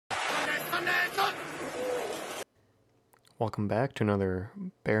Welcome back to another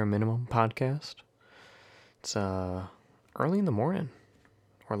Bare Minimum podcast. It's early in the morning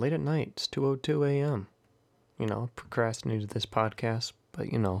or late at night. It's 2:02 a.m. Procrastinated this podcast, but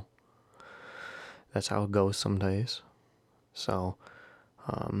that's how it goes some days. So,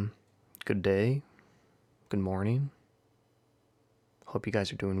 good day, good morning. Hope you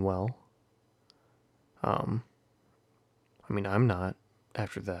guys are doing well. I'm not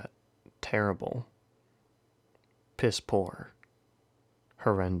after that terrible, piss poor,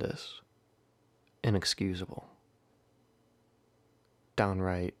 horrendous, inexcusable,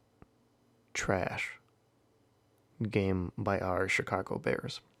 downright trash game by our Chicago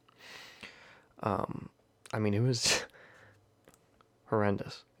Bears. It was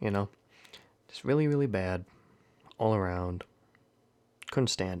horrendous, just really, really bad all around. Couldn't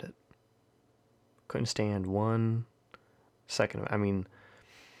stand it. Couldn't stand 1 second of it.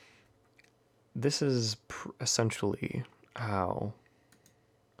 This is essentially how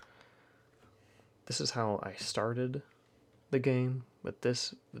I started the game, with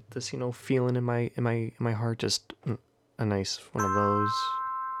this feeling in my heart, just a nice one of those,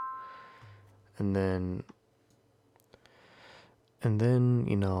 and then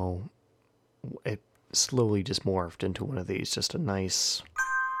it slowly just morphed into one of these, just a nice.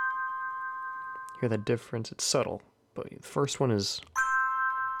 Hear that difference? It's subtle, but the first one is.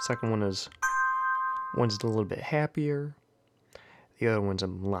 Second one is. One's a little bit happier. The other one's a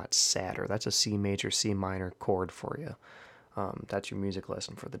lot sadder. That's a C major, C minor chord for you. That's your music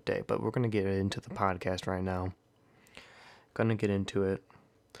lesson for the day. But we're going to get into the podcast right now. Gonna get into it.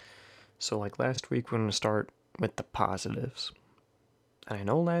 So like last week, we're going to start with the positives. And I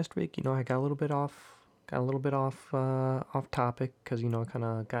know last week, I got a little bit off topic because, I kind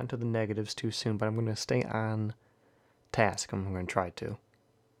of got into the negatives too soon. But I'm going to stay on task. I'm going to try to.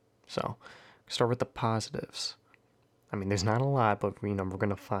 So, start with the positives. There's not a lot, but we're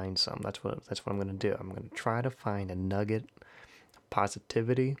gonna find some. That's what I'm gonna do. I'm gonna try to find a nugget of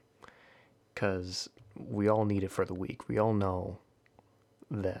positivity, because we all need it for the week. We all know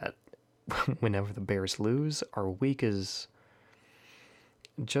that whenever the Bears lose, our week is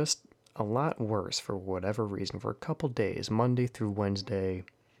just a lot worse for whatever reason. For a couple days, Monday through Wednesday,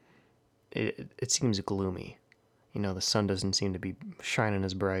 it seems gloomy. The sun doesn't seem to be shining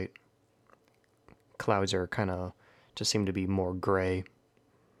as bright. Clouds are kind of just seem to be more gray.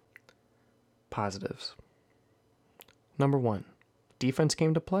 Positives. Number 1, defense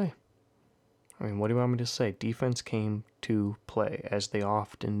came to play. What do you want me to say? Defense came to play, as they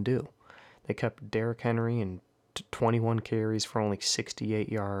often do. They kept Derrick Henry in 21 carries for only 68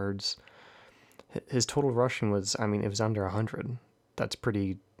 yards. His total rushing was, it was under 100. That's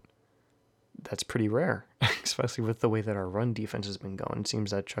pretty rare, especially with the way that our run defense has been going. It seems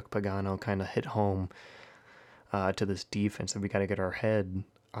that Chuck Pagano kind of hit home to this defense that we got to get our head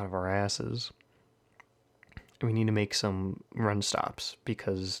out of our asses. We need to make some run stops,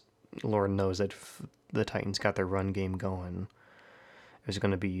 because Lord knows that if the Titans got their run game going, it was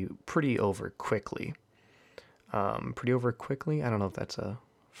going to be pretty over quickly. Pretty over quickly? I don't know if that's a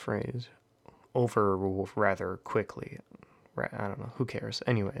phrase. Over rather quickly. I don't know. Who cares?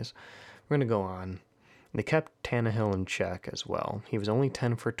 Anyways, we're going to go on. They kept Tannehill in check as well. He was only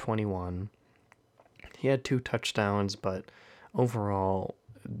 10 for 21. He had 2 touchdowns, but overall,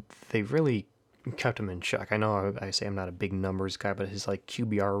 they really kept him in check. I know I say I'm not a big numbers guy, but his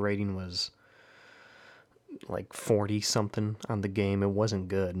QBR rating was 40-something on the game. It wasn't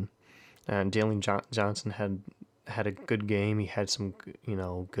good. And Jalen Johnson had a good game. He had some,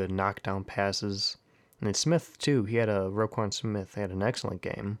 good knockdown passes. And then Smith, too. Roquan Smith had an excellent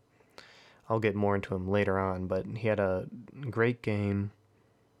game. I'll get more into him later on, but he had a great game.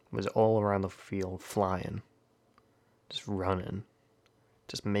 Was all around the field flying. Just running.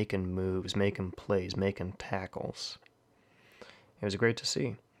 Just making moves, making plays, making tackles. It was great to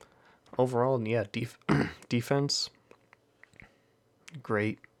see. Overall, yeah, defense,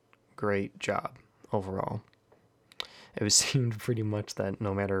 great job overall. It seemed pretty much that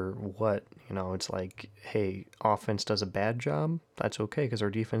no matter what, it's like, hey, offense does a bad job, that's okay, because our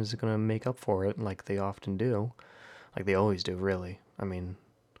defense is going to make up for it, like they often do. Like they always do, really.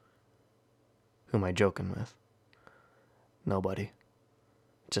 Who am I joking with? Nobody.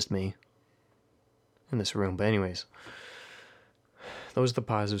 Just me. In this room. But anyways, those are the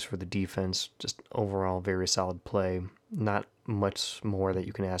positives for the defense. Just overall, very solid play. Not much more that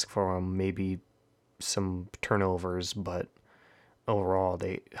you can ask for them. Maybe some turnovers, but overall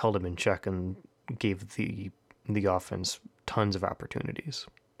they held him in check and gave the offense tons of opportunities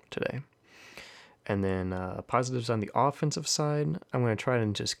today. And then positives on the offensive side, I'm going to try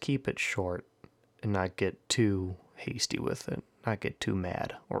and just keep it short and not get too hasty with it, not get too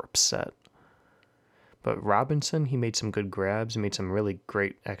mad or upset. But Robinson, he made some good grabs, he made some really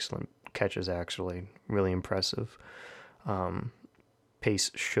great, excellent catches, actually. Really impressive.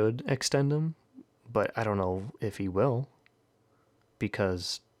 Pace should extend him, but I don't know if he will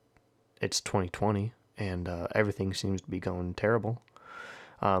because it's 2020 and everything seems to be going terrible.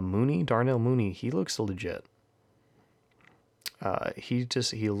 Darnell Mooney, he looks legit.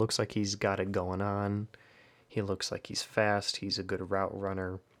 He looks like he's got it going on. He looks like he's fast. He's a good route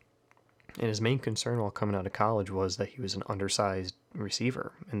runner. And his main concern while coming out of college was that he was an undersized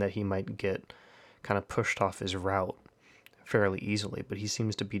receiver and that he might get kind of pushed off his route fairly easily. But he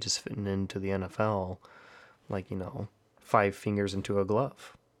seems to be just fitting into the NFL like, 5 fingers into a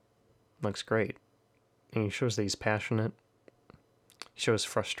glove. Looks great. And he shows that he's passionate. He shows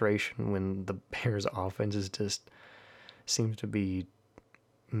frustration when the Bears' offense is just seems to be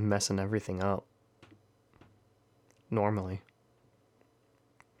messing everything up normally.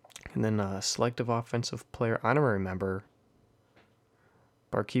 And then selective offensive player honorary member,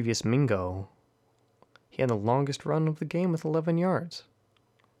 Barkevious Mingo. He had the longest run of the game with 11 yards.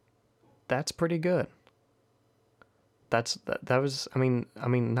 That's pretty good. That was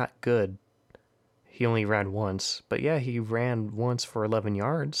not good. He only ran once, but yeah, he ran once for 11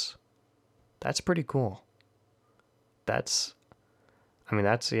 yards. That's pretty cool.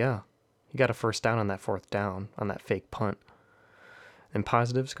 Yeah. He got a first down on that fourth down on that fake punt. And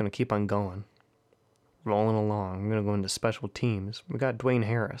positive's going to keep on going. Rolling along. I'm going to go into special teams. We got Dwayne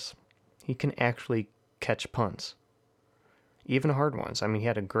Harris. He can actually catch punts. Even hard ones. He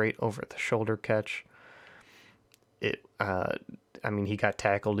had a great over-the-shoulder catch. He got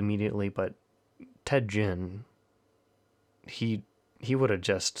tackled immediately, but Ted Ginn, he would have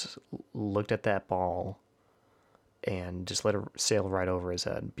just looked at that ball and just let it sail right over his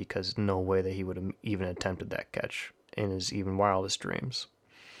head because no way that he would have even attempted that catch in his even wildest dreams.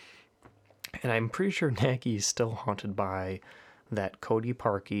 And I'm pretty sure Nagy is still haunted by that Cody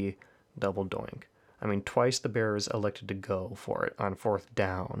Parkey double doink. Twice the Bears elected to go for it on fourth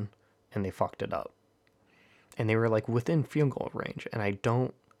down, and they fucked it up. And they were like within field goal range, and I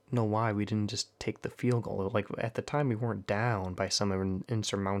don't know why we didn't just take the field goal. Like at the time, we weren't down by some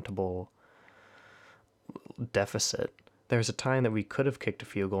insurmountable deficit. There was a time that we could have kicked a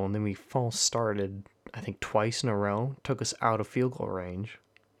field goal, and then we false started, I think, twice in a row, took us out of field goal range.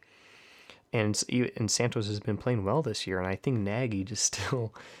 And Santos has been playing well this year, and I think Nagy just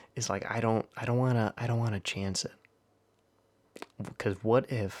still is like, I don't want to chance it. Because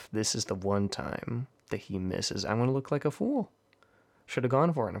what if this is the one time that he misses? I'm going to look like a fool. Should have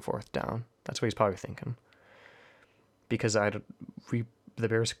gone for it in a fourth down. That's what he's probably thinking. Because the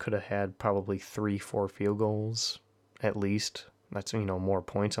Bears could have had probably 3-4 field goals at least. That's more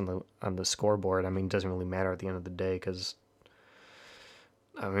points on the scoreboard. It doesn't really matter at the end of the day because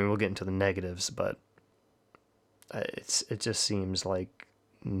we'll get into the negatives, but it just seems like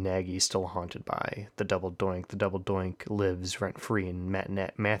Nagy's still haunted by the double doink. The double doink lives rent free in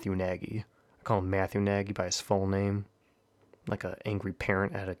Matthew Nagy. I call him Matthew Nagy by his full name, like an angry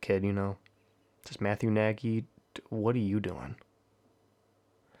parent at a kid. Just Matthew Nagy. What are you doing?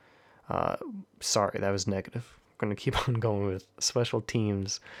 Sorry, that was negative. I'm going to keep on going with special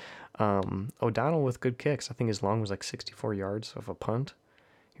teams. O'Donnell with good kicks. I think his long was like 64 yards of a punt.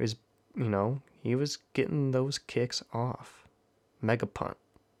 He was getting those kicks off. Mega punt.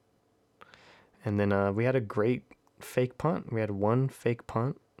 And then we had a great fake punt. We had one fake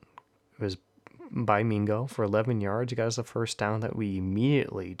punt. It was by Mingo for 11 yards. He got us the first down that we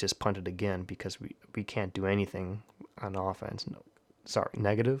immediately just punted again because we can't do anything on offense. No, sorry,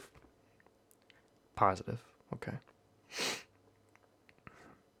 negative. Positive. Okay.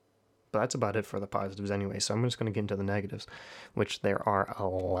 But that's about it for the positives anyway, so I'm just going to get into the negatives, which there are a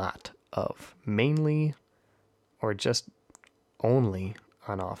lot of. Mainly, or just only,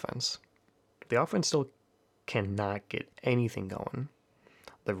 on offense. The offense still cannot get anything going.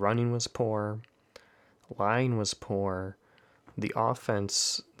 The running was poor. Line was poor. The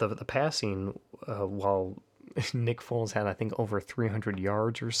offense, the passing, while Nick Foles had, I think, over 300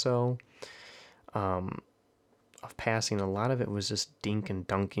 yards or so of passing, a lot of it was just dink and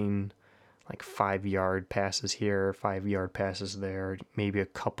dunking, like 5-yard passes here, 5-yard passes there, maybe a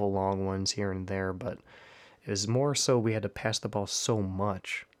couple long ones here and there, but it was more so we had to pass the ball so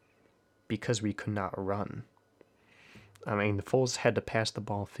much because we could not run. The Foles had to pass the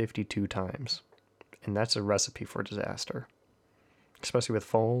ball 52 times, and that's a recipe for disaster. Especially with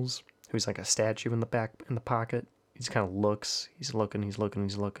Foles, who's like a statue in the pocket. He just kind of looks, he's looking.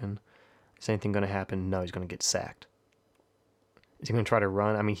 Is anything going to happen? No, he's going to get sacked. Is he going to try to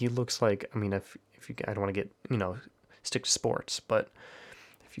run? I mean, he looks like, I mean, if you, I don't want to get, stick to sports, but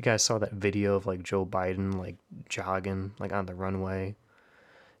if you guys saw that video of like Joe Biden like jogging like on the runway,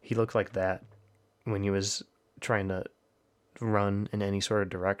 he looked like that when he was trying to run in any sort of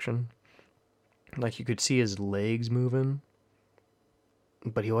direction. Like you could see his legs moving,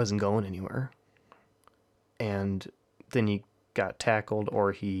 but he wasn't going anywhere. And then he got tackled,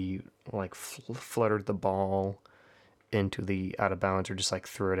 or he like fluttered the ball into the out of bounds, or just like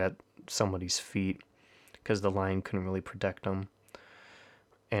threw it at somebody's feet because the line couldn't really protect him.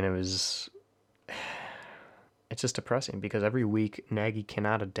 And it's just depressing because every week Nagy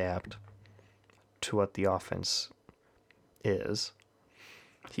cannot adapt to what the offense is.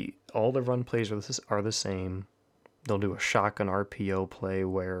 All the run plays are the same. They'll do a shotgun RPO play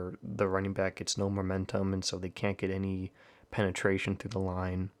where the running back gets no momentum, and so they can't get any penetration through the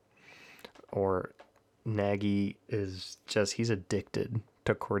line. Or Nagy he's addicted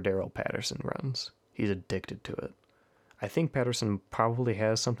to Cordero Patterson runs. He's addicted to it. I think Patterson probably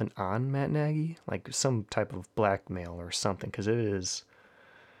has something on Matt Nagy, like some type of blackmail or something, because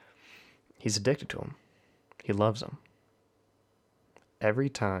he's addicted to him. He loves him. Every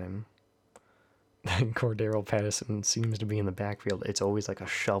time Cordero Patterson seems to be in the backfield, it's always like a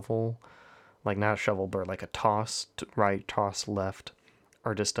shovel, like not a shovel, but like a toss right, toss left,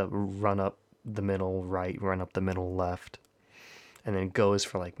 or just a run up the middle right, run up the middle left, and then goes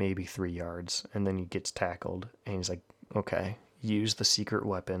for like maybe 3 yards, and then he gets tackled, and he's like, okay, use the secret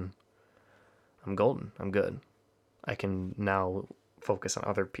weapon. I'm golden. I'm good. I can now focus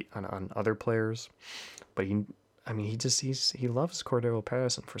on other players, but he loves Cordero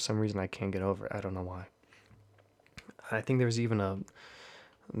Patterson for some reason. I can't get over it. I don't know why. I think there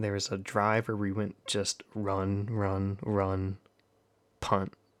was a drive where we went just run,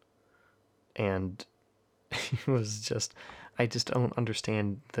 punt, and it was just, I just don't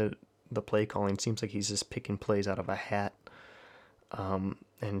understand the play calling. It seems like he's just picking plays out of a hat, and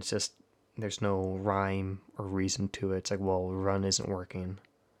it's just there's no rhyme or reason to it. It's like, well, run isn't working.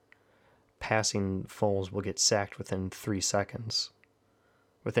 Passing Foles will get sacked within 3 seconds.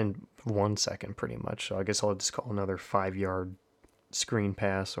 Within 1 second, pretty much. So I guess I'll just call another 5-yard screen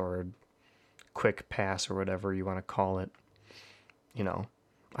pass or quick pass or whatever you want to call it. I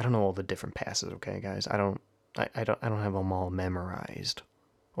don't know all the different passes, okay, guys? I don't have them all memorized,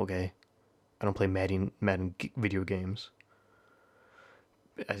 okay? I don't play Madden video games.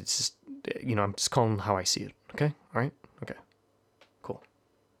 It's just, I'm just calling how I see it, okay? All right? Okay. Cool.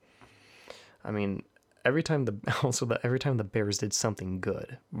 I mean, every time the Bears did something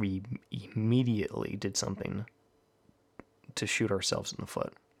good, we immediately did something to shoot ourselves in the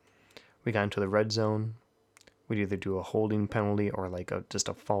foot. We got into the red zone. We'd either do a holding penalty or like just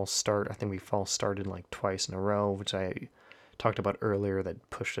a false start. I think we false started like twice in a row, which I talked about earlier, that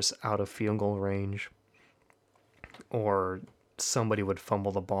pushed us out of field goal range. Or somebody would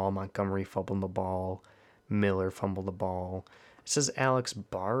fumble the ball. Montgomery fumbled the ball. Miller fumbled the ball. It says Alex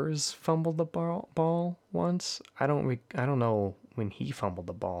Bars fumbled the ball once. I don't know when he fumbled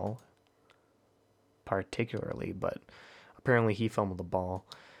the ball particularly, but apparently he fumbled the ball.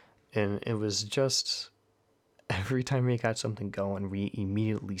 And it was just, every time we got something going, we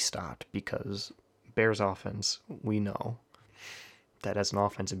immediately stopped, because Bears offense, we know that as an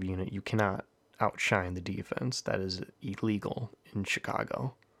offensive unit, you cannot outshine the defense. That is illegal in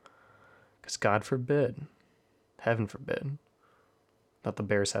Chicago. Because God forbid, heaven forbid, that the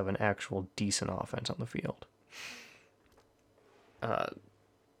Bears have an actual decent offense on the field.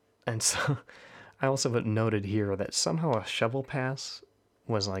 And so I also noted here that somehow a shovel pass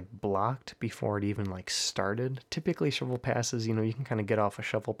was like blocked before it even like started. Typically shovel passes, you can kind of get off a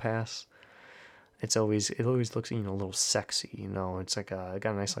shovel pass. It always looks, a little sexy, It's like got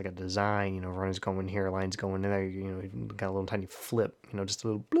a nice like a design, runners going here, lines going there, got a little tiny flip, just a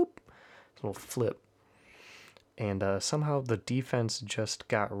little bloop, a little flip. And somehow the defense just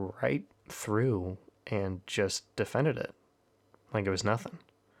got right through and just defended it like it was nothing.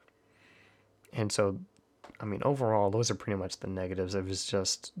 And so, I mean, overall, those are pretty much the negatives. It was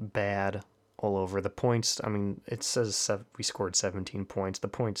just bad all over. The points, I mean, it says we scored 17 points. The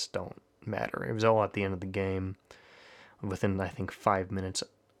points don't matter. It was all at the end of the game, within, I think, 5 minutes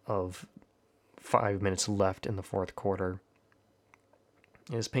left in the fourth quarter.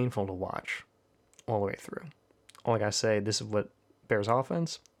 It was painful to watch all the way through. All I gotta say, this is what Bears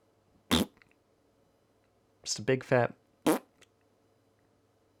offense, just a big fat, that's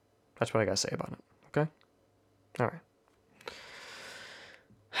what I gotta say about it, okay? All right.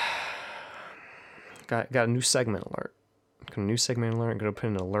 Got a new segment alert. I'm gonna put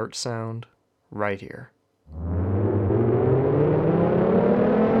in an alert sound. right here.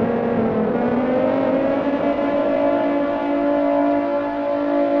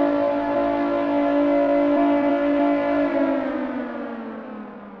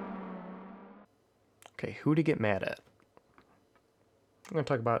 Okay, who to get mad at? I'm going to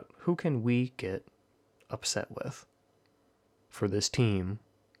talk about who can we get upset with for this team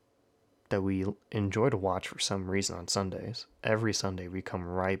that we enjoy to watch for some reason on Sundays. Every Sunday we come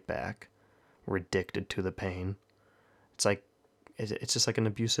right back. We're addicted to the pain. It's like it's just like an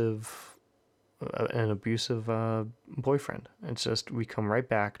abusive boyfriend. It's just we come right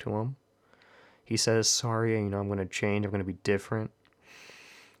back to him. He says sorry, I'm going to change. I'm going to be different.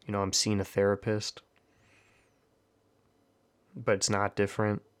 I'm seeing a therapist, but it's not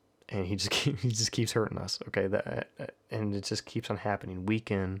different, and he just keeps hurting us. Okay, and it just keeps on happening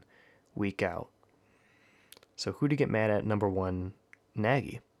week in, week out. So who to get mad at? Number one,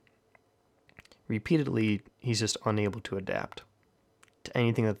 Nagy. Repeatedly, he's just unable to adapt to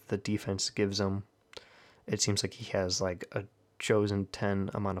anything that the defense gives him. It seems like he has like a chosen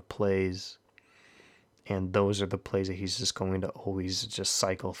 10 amount of plays, and those are the plays that he's just going to always just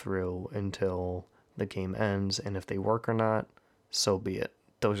cycle through until the game ends. And if they work or not, so be it.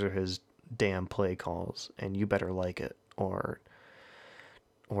 Those are his damn play calls, and you better like it, or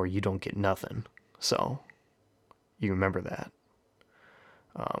you don't get nothing. So you remember that.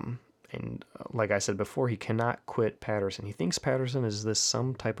 And like I said before, he cannot quit Patterson. He thinks Patterson is this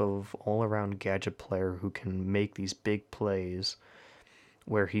some type of all-around gadget player who can make these big plays,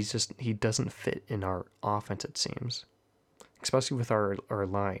 where he doesn't fit in our offense, it seems. Especially with our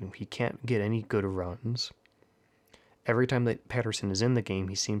line. He can't get any good runs. Every time that Patterson is in the game,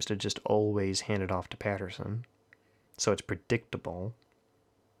 he seems to just always hand it off to Patterson. So it's predictable.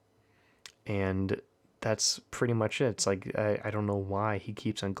 And that's pretty much it. It's like, I don't know why he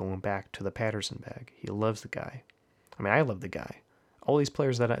keeps on going back to the Patterson bag. He loves the guy. I mean, I love the guy. All these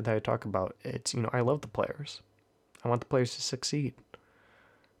players that I talk about, it's, I love the players. I want the players to succeed.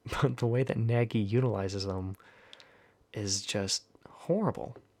 But the way that Nagy utilizes them is just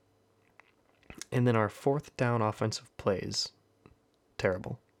horrible. And then our fourth down offensive plays,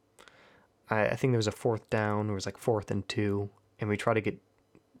 terrible. I think there was a fourth down, it was like 4th and 2, and we try to get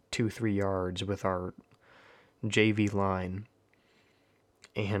 2-3 yards with our JV line,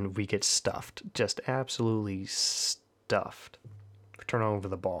 and we get stuffed, just absolutely stuffed. We turn over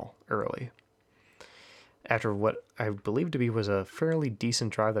the ball early. After what I believe to be was a fairly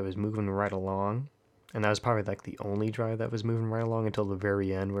decent drive that was moving right along, and that was probably like the only drive that was moving right along until the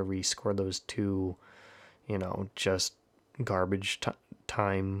very end, where we scored those 2, just garbage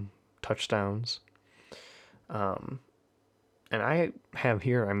time touchdowns. And I have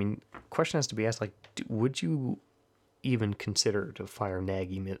here, question has to be asked, like, would you even consider to fire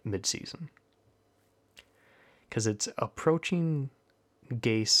Nagy mid-season? Because it's approaching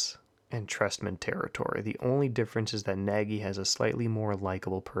Gase and Trestman territory. The only difference is that Nagy has a slightly more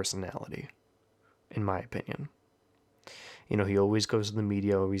likable personality, in my opinion. He always goes to the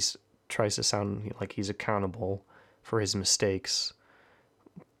media, always tries to sound like he's accountable for his mistakes.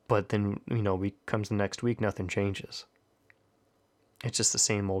 But then, comes the next week, nothing changes. It's just the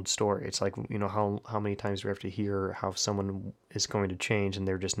same old story. It's like, how many times do we have to hear how someone is going to change and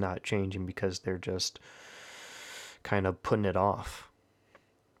they're just not changing because they're just kind of putting it off,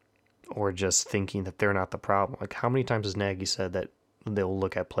 or just thinking that they're not the problem. Like, how many times has Nagy said that they'll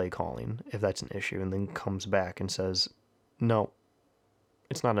look at play calling if that's an issue, and then comes back and says, no,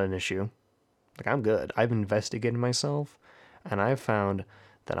 it's not an issue. Like, I'm good. I've investigated myself, and I've found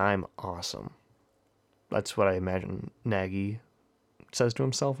that I'm awesome. That's what I imagine Nagy says to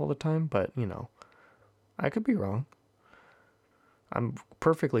himself all the time, but, I could be wrong. I'm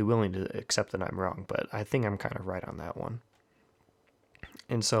perfectly willing to accept that I'm wrong, but I think I'm kind of right on that one.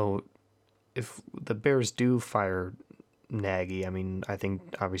 And so, if the Bears do fire Nagy, I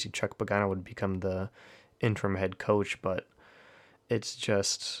think obviously Chuck Pagano would become the interim head coach, but if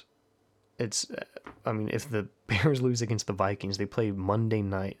the Bears lose against the Vikings, they play Monday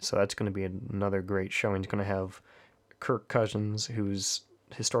night, so that's going to be another great showing. It's going to have Kirk Cousins, who's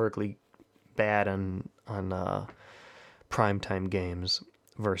historically bad on primetime games,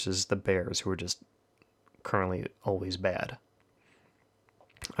 versus the Bears, who are just currently always bad.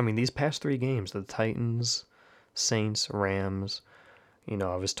 These past 3 games, the Titans, Saints, Rams,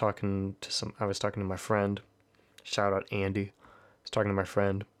 I was talking to my friend, shout out Andy, I was talking to my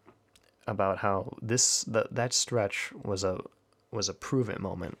friend about how that stretch was a prove-it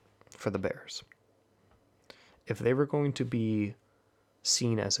moment for the Bears. If they were going to be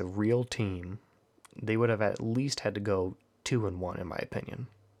seen as a real team, they would have at least had to go 2-1, in my opinion.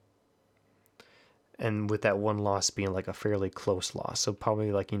 And with that one loss being like a fairly close loss, so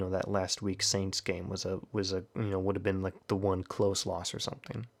probably like that last week Saints game was a would have been like the one close loss or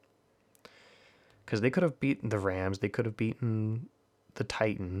something. Because they could have beaten the Rams, they could have beaten the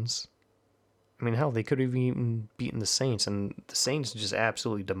Titans. I mean, hell, they could have even beaten the Saints, and the Saints just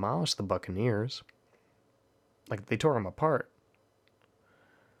absolutely demolished the Buccaneers. Like, they tore them apart.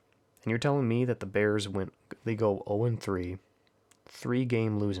 And you're telling me that the Bears they go 0-3,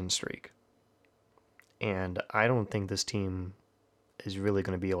 3-game losing streak. And I don't think this team is really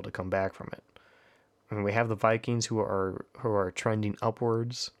going to be able to come back from it. I mean, we have the Vikings who are trending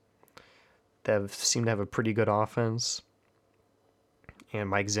upwards. They seem to have a pretty good offense. And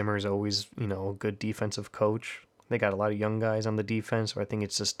Mike Zimmer is always, a good defensive coach. They got a lot of young guys on the defense, so I think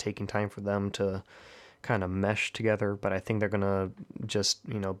it's just taking time for them to kind of mesh together. But I think they're going to just,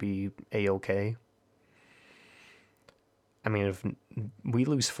 be A-okay. I mean, if we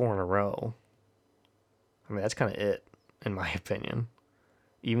lose 4 in a row, I mean, that's kind of it, in my opinion.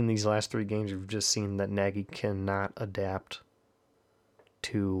 Even these last 3 games, we've just seen that Nagy cannot adapt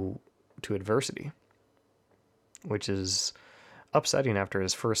to adversity, which is upsetting after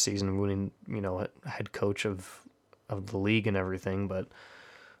his first season winning, head coach of the league and everything. But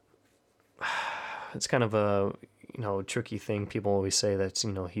it's kind of a tricky thing. People always say that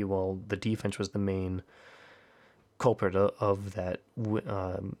the defense was the main culprit of that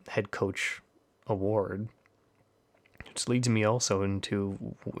head coach award. Which leads me also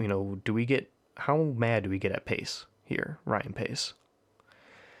into, how mad do we get at Pace here, Ryan Pace?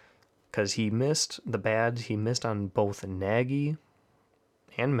 Because he missed on both Nagy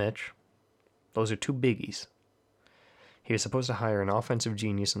and Mitch. Those are 2 biggies. He was supposed to hire an offensive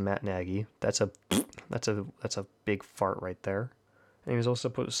genius in Matt Nagy. That's a big fart right there. And he was also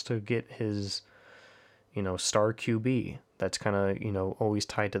supposed to get his, star QB. That's kind of, always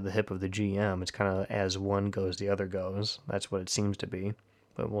tied to the hip of the GM. It's kind of as one goes, the other goes. That's what it seems to be.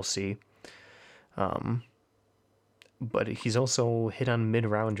 But we'll see. But he's also hit on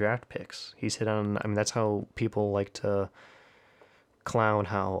mid-round draft picks. He's hit on, that's how people like to clown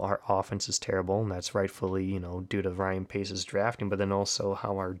how our offense is terrible, and that's rightfully, due to Ryan Pace's drafting, but then also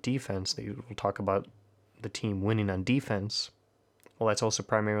how our defense, they will talk about the team winning on defense. Well, that's also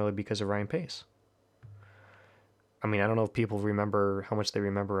primarily because of Ryan Pace. I mean, I don't know if people remember how much they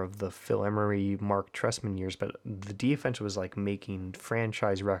remember of the Phil Emery, Mark Trestman years, but the defense was like making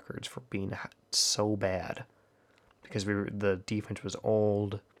franchise records for being so bad because the defense was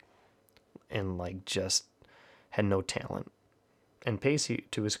old and like just had no talent. And Pace,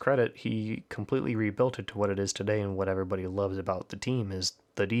 to his credit, he completely rebuilt it to what it is today, and what everybody loves about the team is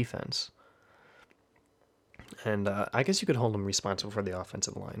the defense. And I guess you could hold him responsible for the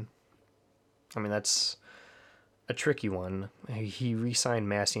offensive line. I mean, that's a tricky one. He re-signed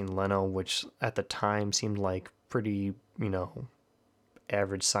Massey and Leno, which at the time seemed like pretty,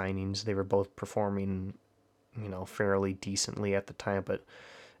 average signings. They were both performing, fairly decently at the time, but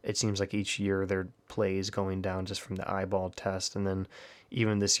it seems like each year their play is going down just from the eyeball test. And then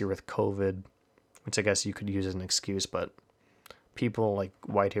even this year with COVID, which I guess you could use as an excuse, but people like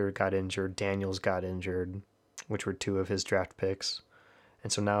Whitehair got injured, Daniels got injured, which were 2 of his draft picks.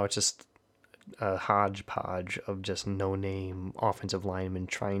 And so now it's just a hodgepodge of just no-name offensive linemen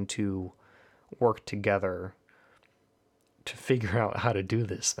trying to work together to figure out how to do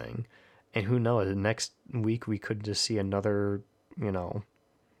this thing. And who knows, next week we could just see another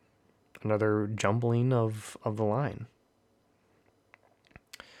jumbling of the line.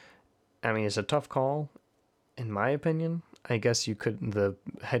 I mean, it's a tough call, in my opinion. I guess the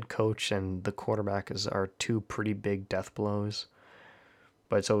head coach and the quarterback are 2 pretty big death blows.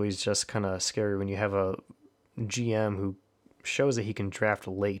 But it's always just kind of scary when you have a GM who shows that he can draft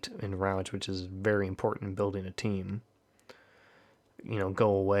late in rounds, which is very important in building a team, go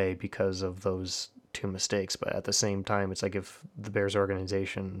away because of those 2 mistakes. But at the same time, it's like if the Bears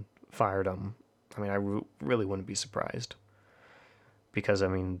organization fired him, I mean, I really wouldn't be surprised. Because, I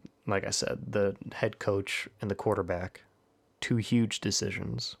mean, like I said, the head coach and the quarterback, 2 huge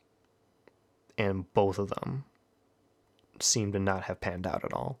decisions, and both of them seem to not have panned out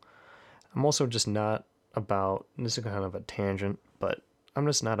at all. I'm also just not about, this is kind of a tangent, but I'm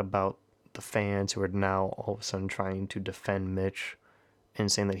just not about the fans who are now all of a sudden trying to defend Mitch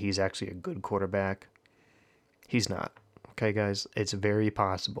and saying that he's actually a good quarterback. He's not. Okay, guys? It's very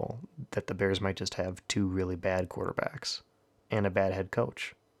possible that the Bears might just have 2 really bad quarterbacks and a bad head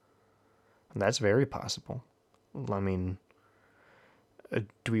coach. And that's very possible. I mean,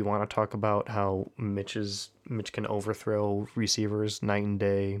 do we want to talk about how Mitch can overthrow receivers night and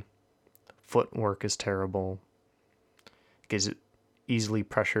day? Footwork is terrible. Because easily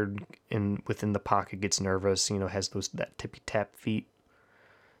pressured in within the pocket, gets nervous, has that tippy tap feet,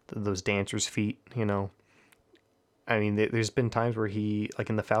 those dancers' feet, I mean, there's been times where he, like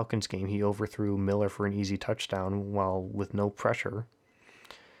in the Falcons game, he overthrew Miller for an easy touchdown while with no pressure.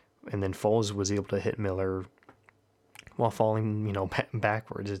 And then Foles was able to hit Miller while falling,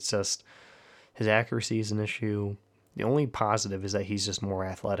 backwards. It's just his accuracy is an issue. The only positive is that he's just more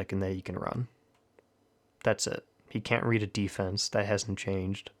athletic and that he can run. That's it. He can't read a defense. That hasn't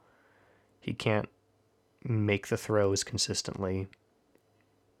changed. He can't make the throws consistently.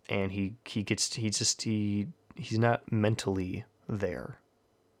 And he's not mentally there.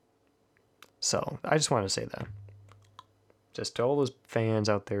 So I just want to say that. Just to all those fans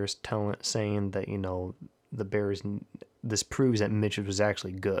out there saying that, the Bears, this proves that Mitch was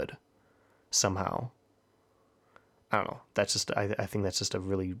actually good somehow. I don't know. That's just, I think that's just a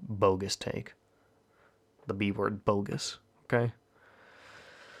really bogus take. The B word, bogus. Okay?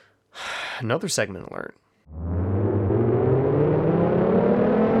 Another segment alert.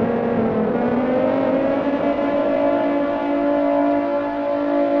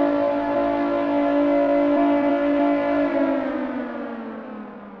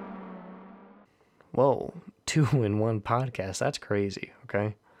 Whoa, 2-in-1 podcast. That's crazy,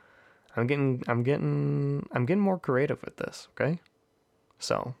 okay? I'm getting more creative with this, okay?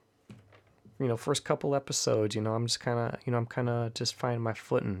 So, first couple episodes, I'm just kind of, just finding my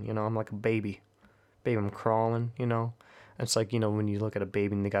footing, I'm like a baby. I'm crawling, It's like, when you look at a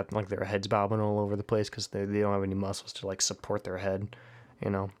baby and they got like their heads bobbing all over the place because they don't have any muscles to like support their head,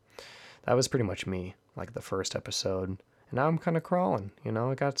 That was pretty much me, like the first episode. And now I'm kind of crawling,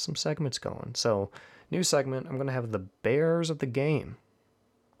 I got some segments going. So, new segment, I'm going to have the Bears of the game.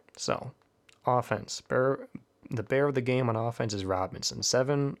 So, offense. The bear of the game on offense is Robinson.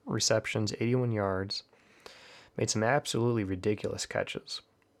 7 receptions, 81 yards. Made some absolutely ridiculous catches.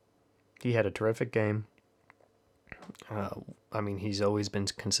 He had a terrific game. He's always been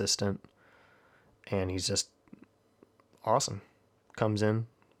consistent. And he's just awesome. Comes in,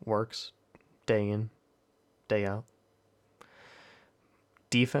 works, day in, day out.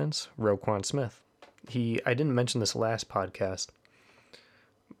 Defense, Roquan Smith. I didn't mention this last podcast,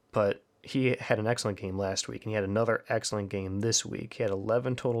 but he had an excellent game last week, and he had another excellent game this week. He had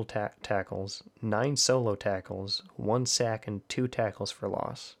 11 total tackles, 9 solo tackles, 1 sack, and 2 tackles for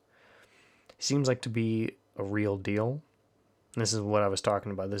loss. He seems like to be a real deal. And this is what I was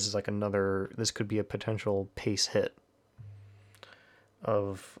talking about. This could be a potential pace hit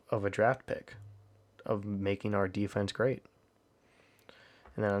of a draft pick, of making our defense great.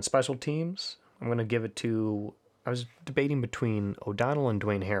 And then on special teams, I'm going to give it to... I was debating between O'Donnell and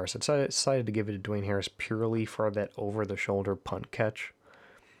Dwayne Harris. I decided to give it to Dwayne Harris purely for that over-the-shoulder punt catch.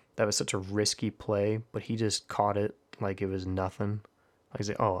 That was such a risky play, but he just caught it like it was nothing. I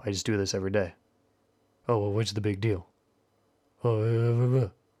say, I just do this every day. Oh, well, what's the big deal?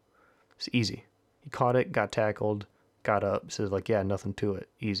 It's easy. He caught it, got tackled, got up, says nothing to it.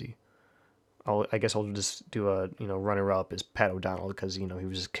 Easy. I guess I'll just do a, runner-up is Pat O'Donnell because, he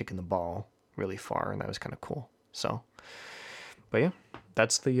was just kicking the ball really far, and that was kind of cool. So, but yeah,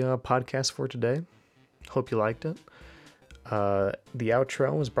 that's the podcast for today. Hope you liked it. The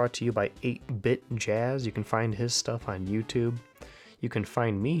outro was brought to you by 8-Bit Jazz. You can find his stuff on YouTube. You can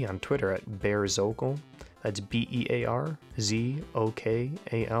find me on Twitter at BearZokal. That's BearZokal.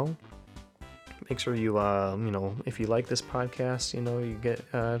 Make sure you, if you like this podcast, you get,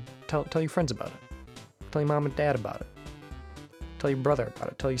 tell your friends about it. Tell your mom and dad about it. Tell your brother about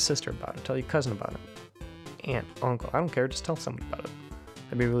it. Tell your sister about it. Tell your cousin about it. Aunt, uncle, I don't care. Just tell somebody about it.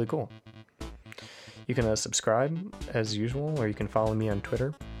 That'd be really cool. You can subscribe as usual, or you can follow me on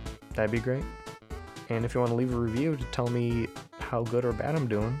Twitter. That'd be great. And if you want to leave a review to tell me how good or bad I'm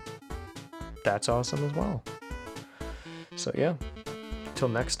doing, that's awesome as well. So yeah, till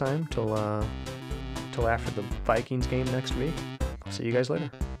next time, till after the Vikings game next week. I'll see you guys later.